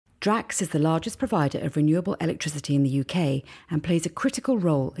Drax is the largest provider of renewable electricity in the UK and plays a critical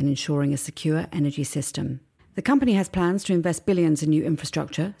role in ensuring a secure energy system. The company has plans to invest billions in new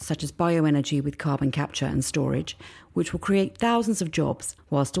infrastructure, such as bioenergy with carbon capture and storage, which will create thousands of jobs,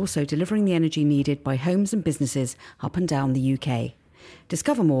 whilst also delivering the energy needed by homes and businesses up and down the UK.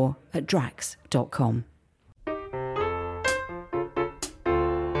 Discover more at drax.com.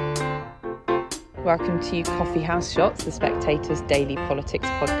 Welcome to Coffee House Shots, the Spectator's daily politics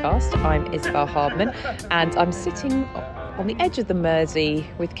podcast. I'm Isabel Hardman, and I'm sitting on the edge of the Mersey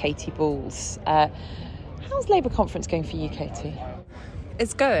with Katy Balls. How's Labour conference going for you, Katy?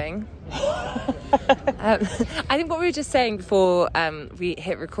 It's going. I think what we were just saying before we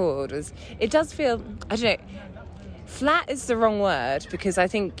hit record was it does feel, I don't know, flat is the wrong word, because I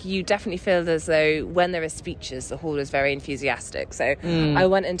think you definitely feel as though when there are speeches, the hall is very enthusiastic. So I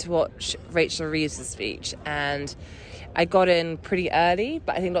went in to watch Rachel Reeves' speech, and I got in pretty early,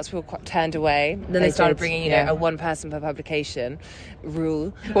 but I think lots of people turned away. Then they started bringing, you know, a one person per publication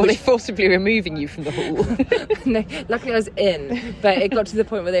rule. Well, they forcibly removing you from the hall. No, luckily I was in, but it got to the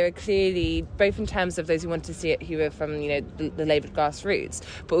point where they were clearly, both in terms of those who wanted to see it, who were from, you know, the Labour grassroots,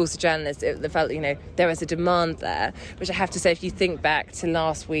 but also journalists. It felt, you know, there was a demand there, which I have to say, if you think back to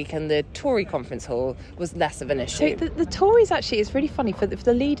last week, and the Tory conference hall was less of an issue. So the Tories actually, it's really funny for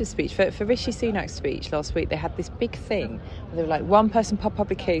the leader's speech, for Rishi Sunak's speech last week, they had this big thing. They were like, one person per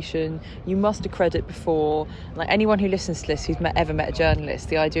publication, you must accredit before. Like, anyone who listens to this who's ever met a journalist,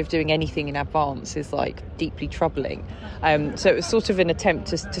 the idea of doing anything in advance is like deeply troubling. So it was sort of an attempt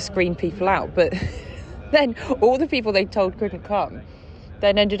to screen people out. But then all the people they told couldn't come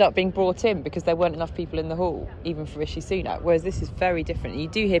then ended up being brought in because there weren't enough people in the hall, even for Rishi Sunak. Whereas this is very different. You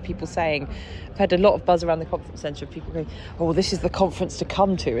do hear people saying, I've had a lot of buzz around the conference centre of people going, oh, this is the conference to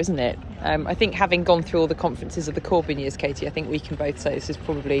come to, isn't it? I think having gone through all the conferences of the Corbyn years, Katy, I think we can both say this is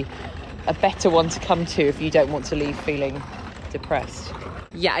probably a better one to come to if you don't want to leave feeling depressed.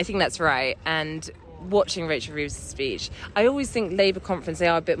 Yeah, I think that's right. And watching Rachel Reeves' speech, I always think Labour conference, they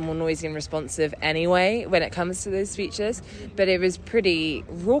are a bit more noisy and responsive anyway when it comes to those speeches, but it was pretty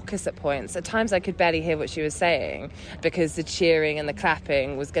raucous at points. At times I could barely hear what she was saying because the cheering and the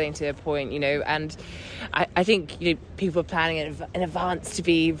clapping was getting to a point, you know, and I think, you know, people are planning in advance to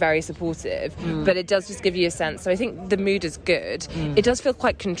be very supportive, but it does just give you a sense. So I think the mood is good. It does feel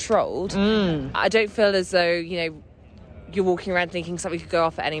quite controlled. I don't feel as though, you know, you're walking around thinking something could go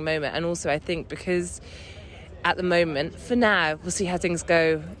off at any moment. And also I think because at the moment, for now, we'll see how things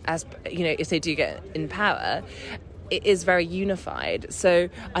go as, you know, if they do get in power, it is very unified. So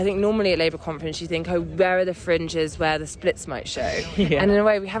I think normally at Labour conference you think, oh, where are the fringes where the splits might show? Yeah. And in a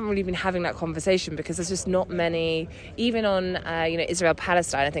way we haven't really been having that conversation because there's just not many, even on, you know,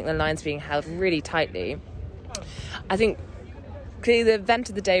 Israel-Palestine, I think the line's being held really tightly. I think clearly the event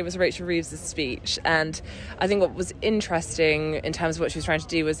of the day was Rachel Reeves' speech, and I think what was interesting in terms of what she was trying to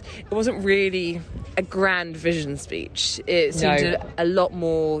do was it wasn't really a grand vision speech. It seemed a lot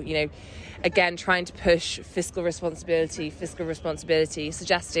more, you know, again, trying to push fiscal responsibility,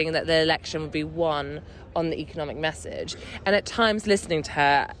 suggesting that the election would be won on the economic message. And at times listening to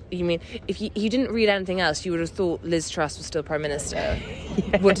her, you mean, if you didn't read anything else, you would have thought Liz Truss was still Prime Minister.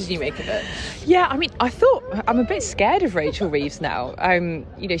 Yeah. What did you make of it? Yeah, I mean, I thought, I'm a bit scared of Rachel Reeves now.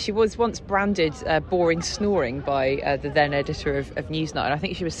 You know, she was once branded boring snoring by the then editor of Newsnight, and I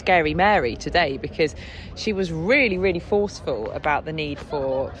think she was Scary Mary today because she was really, really forceful about the need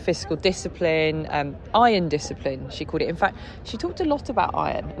for fiscal discipline, iron discipline, she called it. In fact, she talked a lot about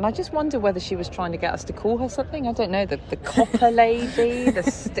iron, and I just wonder whether she was trying to get us to call her something. I don't know, the copper lady,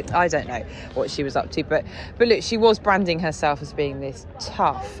 I don't know what she was up to, but look, she was branding herself as being this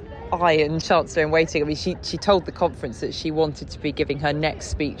tough iron chancellor in waiting. I mean, she told the conference that she wanted to be giving her next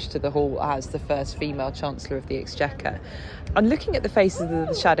speech to the hall as the first female chancellor of the exchequer. And looking at the faces of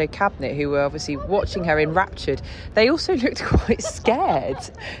the shadow cabinet, who were obviously watching her enraptured, they also looked quite scared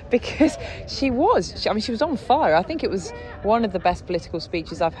because she was on fire. I think it was one of the best political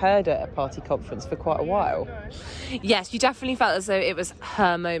speeches I've heard at a party conference for quite a while. Yes, you definitely felt as though it was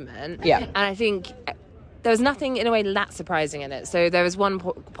her moment. Yeah. And I think there was nothing in a way that surprising in it. So there was one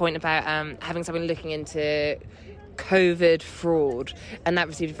point about having someone looking into COVID fraud, and that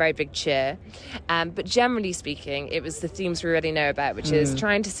received a very big cheer. But generally speaking, it was the themes we already know about, which is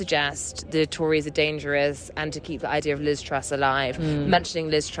trying to suggest the Tories are dangerous and to keep the idea of Liz Truss alive, mentioning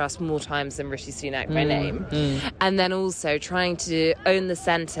Liz Truss more times than Rishi Sunak by name. And then also trying to own the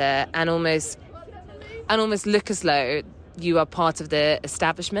centre and almost look as though you are part of the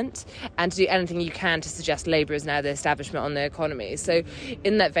establishment, and to do anything you can to suggest Labour is now the establishment on the economy. So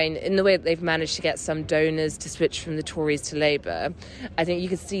in that vein, in the way that they've managed to get some donors to switch from the Tories to Labour, I think you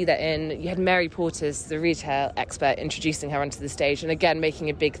could see that you had Mary Portas, the retail expert, introducing her onto the stage, and again making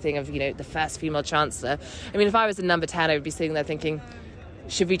a big thing of, the first female chancellor. I mean, if I was a number 10, I would be sitting there thinking,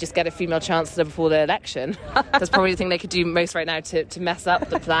 should we just get a female chancellor before the election? That's probably the thing they could do most right now to mess up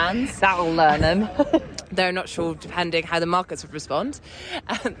the plans. That'll learn them. They're not sure, depending how the markets would respond.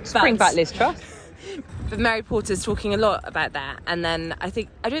 Bring back Liz Truss. But Mary Porter's talking a lot about that. And then I don't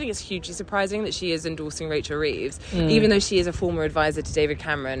think it's hugely surprising that she is endorsing Rachel Reeves, even though she is a former advisor to David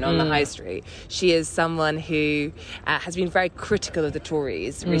Cameron on the High Street. She is someone who has been very critical of the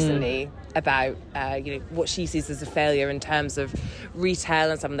Tories recently about what she sees as a failure in terms of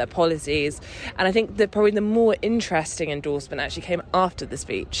retail and some of their policies. And I think that probably the more interesting endorsement actually came after the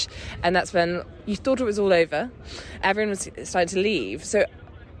speech, and that's when you thought it was all over, everyone was starting to leave. So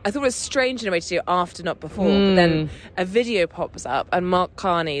I thought it was strange in a way to do it after, not before. But then a video pops up and Mark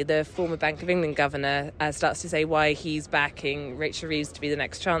Carney, the former Bank of England governor, starts to say why he's backing Rachel Reeves to be the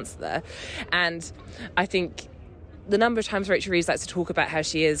next chancellor. And I think the number of times Rachel Reeves likes to talk about how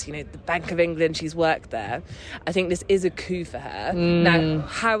she is, the Bank of England, she's worked there. I think this is a coup for her. Now,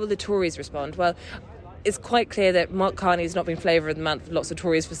 how will the Tories respond? Well, it's quite clear that Mark Carney has not been flavour of the month for lots of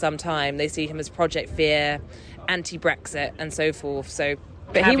Tories for some time. They see him as Project Fear, anti-Brexit and so forth. So,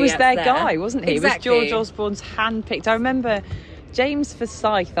 but he was their guy, wasn't he? Exactly. He was George Osborne's hand-picked. I remember James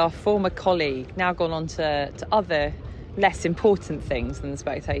Forsyth, our former colleague, now gone on to other less important things than The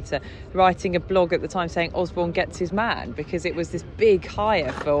Spectator, writing a blog at the time saying Osborne gets his man, because it was this big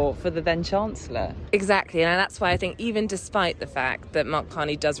hire for the then Chancellor. Exactly, and that's why I think even despite the fact that Mark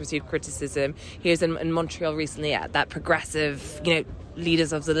Carney does receive criticism, he was in Montreal recently at that progressive,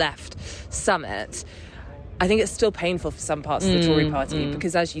 leaders of the left summit, I think it's still painful for some parts of the Tory party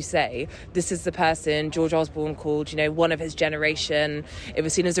because, as you say, this is the person George Osborne called, one of his generation. It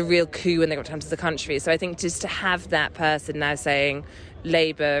was seen as a real coup when they got to the country. So I think just to have that person now saying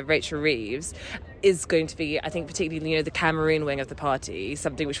Labour, Rachel Reeves, is going to be, I think, particularly, the Cameroon wing of the party,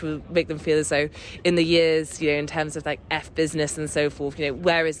 something which will make them feel as though in the years, in terms of like F business and so forth,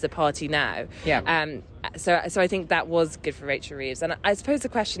 where is the party now? Yeah. So I think that was good for Rachel Reeves. And I suppose the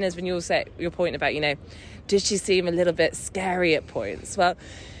question is, when you all say your point about, did she seem a little bit scary at points? Well,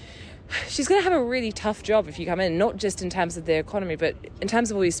 she's going to have a really tough job if you come in, not just in terms of the economy, but in terms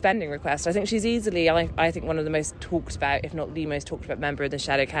of all these spending requests. I think she's easily, I think, one of the most talked about, if not the most talked about member of the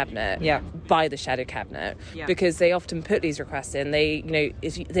shadow cabinet, by the shadow cabinet, because they often put these requests in. They,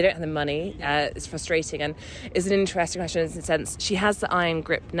 if they don't have the money, it's frustrating. And it's an interesting question in the sense, she has the iron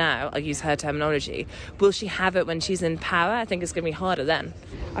grip now, I'll use her terminology. Will she have it when she's in power? I think it's going to be harder then.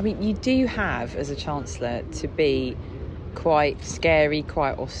 I mean, you do have, as a Chancellor, to be quite scary,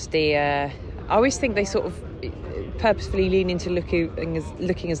 quite austere. I always think they sort of purposefully lean into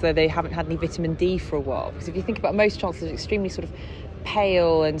looking as though they haven't had any vitamin D for a while. Because if you think about most chancellors, extremely sort of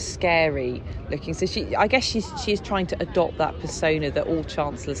pale and scary looking. So I guess she is trying to adopt that persona that all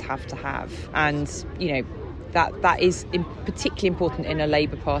chancellors have to have. And, that is particularly important in a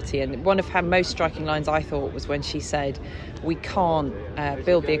Labour Party. And one of her most striking lines, I thought, was when she said, we can't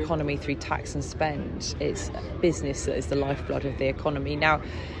build the economy through tax and spend. It's business that is the lifeblood of the economy. Now,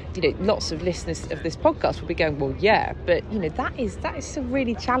 lots of listeners of this podcast will be going, well, yeah, but, that is still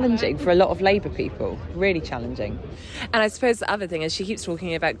really challenging for a lot of Labour people, really challenging. And I suppose the other thing is she keeps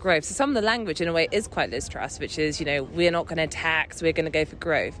talking about growth. So some of the language, in a way, is quite Liz Truss, which is, we're not going to tax, we're going to go for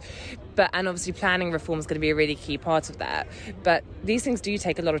growth. And obviously planning reform is going to be a really key part of that. But these things do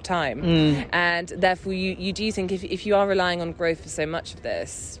take a lot of time. And therefore, you do think if you are relying on growth for so much of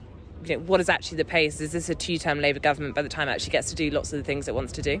this, what is actually the pace? Is this a two-term Labour government by the time it actually gets to do lots of the things it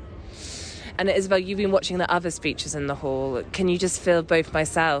wants to do? And Isabel, you've been watching the other speeches in the hall. Can you just fill both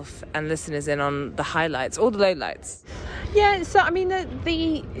myself and listeners in on the highlights or the lowlights? Yeah, so I mean,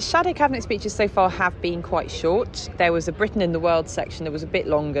 the shadow cabinet speeches so far have been quite short. There was a Britain in the World section that was a bit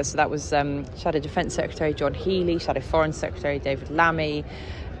longer. So that was Shadow Defence Secretary John Healey, Shadow Foreign Secretary David Lammy.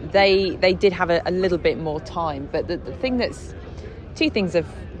 They did have a little bit more time. But the thing two things have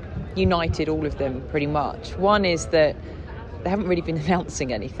united all of them pretty much. One is that they haven't really been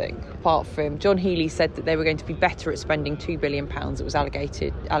announcing anything, apart from John Healey said that they were going to be better at spending £2 billion that was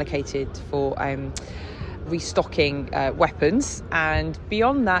allocated for restocking weapons, and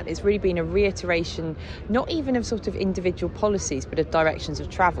beyond that it's really been a reiteration, not even of sort of individual policies, but of directions of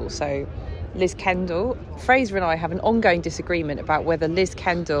travel. So Liz Kendall, Fraser and I have an ongoing disagreement about whether Liz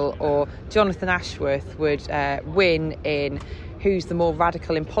Kendall or Jonathan Ashworth would win in who's the more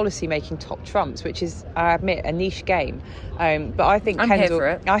radical in policy making top trumps, which is, I admit, a niche game. But I think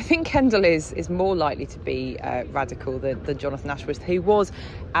Kendall is more likely to be radical than Jonathan Ashworth, who was,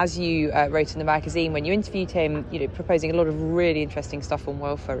 as you wrote in the magazine when you interviewed him, proposing a lot of really interesting stuff on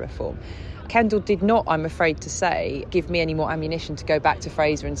welfare reform. Kendall did not, I'm afraid to say, give me any more ammunition to go back to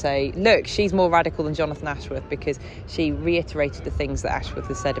Fraser and say, look, she's more radical than Jonathan Ashworth, because she reiterated the things that Ashworth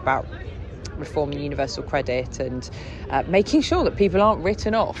has said about reforming universal credit and making sure that people aren't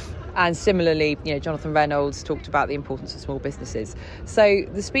written off. And similarly, Jonathan Reynolds talked about the importance of small businesses. So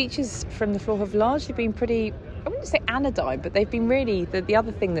the speeches from the floor have largely been pretty, I wouldn't say anodyne, but they've been really, the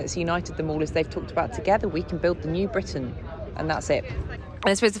other thing that's united them all is they've talked about together we can build the new Britain, and that's it. And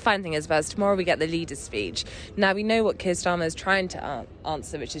I suppose the fun thing is tomorrow we get the leader's speech. Now, we know what Keir Starmer is trying to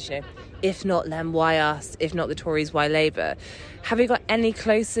answer, which is, if not them, why us? If not the Tories, why Labour? Have we got any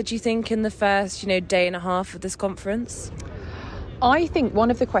closer, do you think, in the first, day and a half of this conference? I think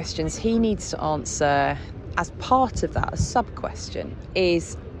one of the questions he needs to answer as part of that, a sub-question,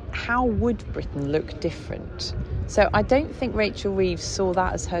 is how would Britain look different? So I don't think Rachel Reeves saw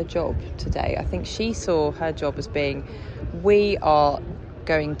that as her job today. I think she saw her job as being, we are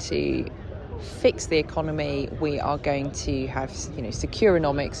going to fix the economy, we are going to have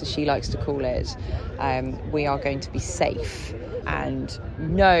securonomics, as she likes to call it, we are going to be safe, and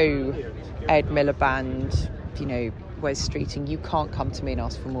no Ed Miliband, Wes Streeting, you can't come to me and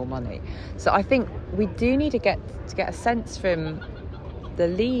ask for more money. So I think we do need to get a sense from the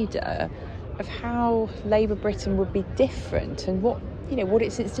leader of how Labour Britain would be different, and what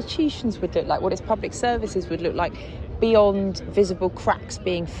its institutions would look like, what its public services would look like, beyond visible cracks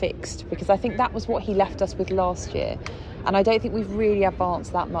being fixed, because I think that was what he left us with last year, and I don't think we've really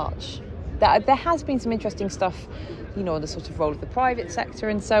advanced that much. There has been some interesting stuff, on the sort of role of the private sector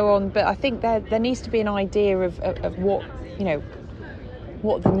and so on, but I think there needs to be an idea of what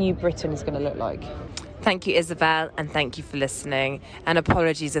what the new Britain is going to look like. Thank you, Isabel, and thank you for listening, and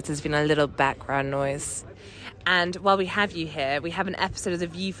apologies if there's been a little background noise. And while we have you here, we have an episode of The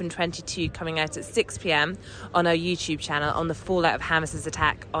View from 22 coming out at 6 p.m. on our YouTube channel on the fallout of Hamas's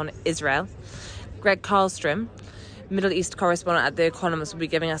attack on Israel. Greg Karlstrom, Middle East correspondent at The Economist, will be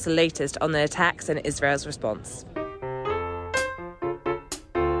giving us the latest on the attacks and Israel's response.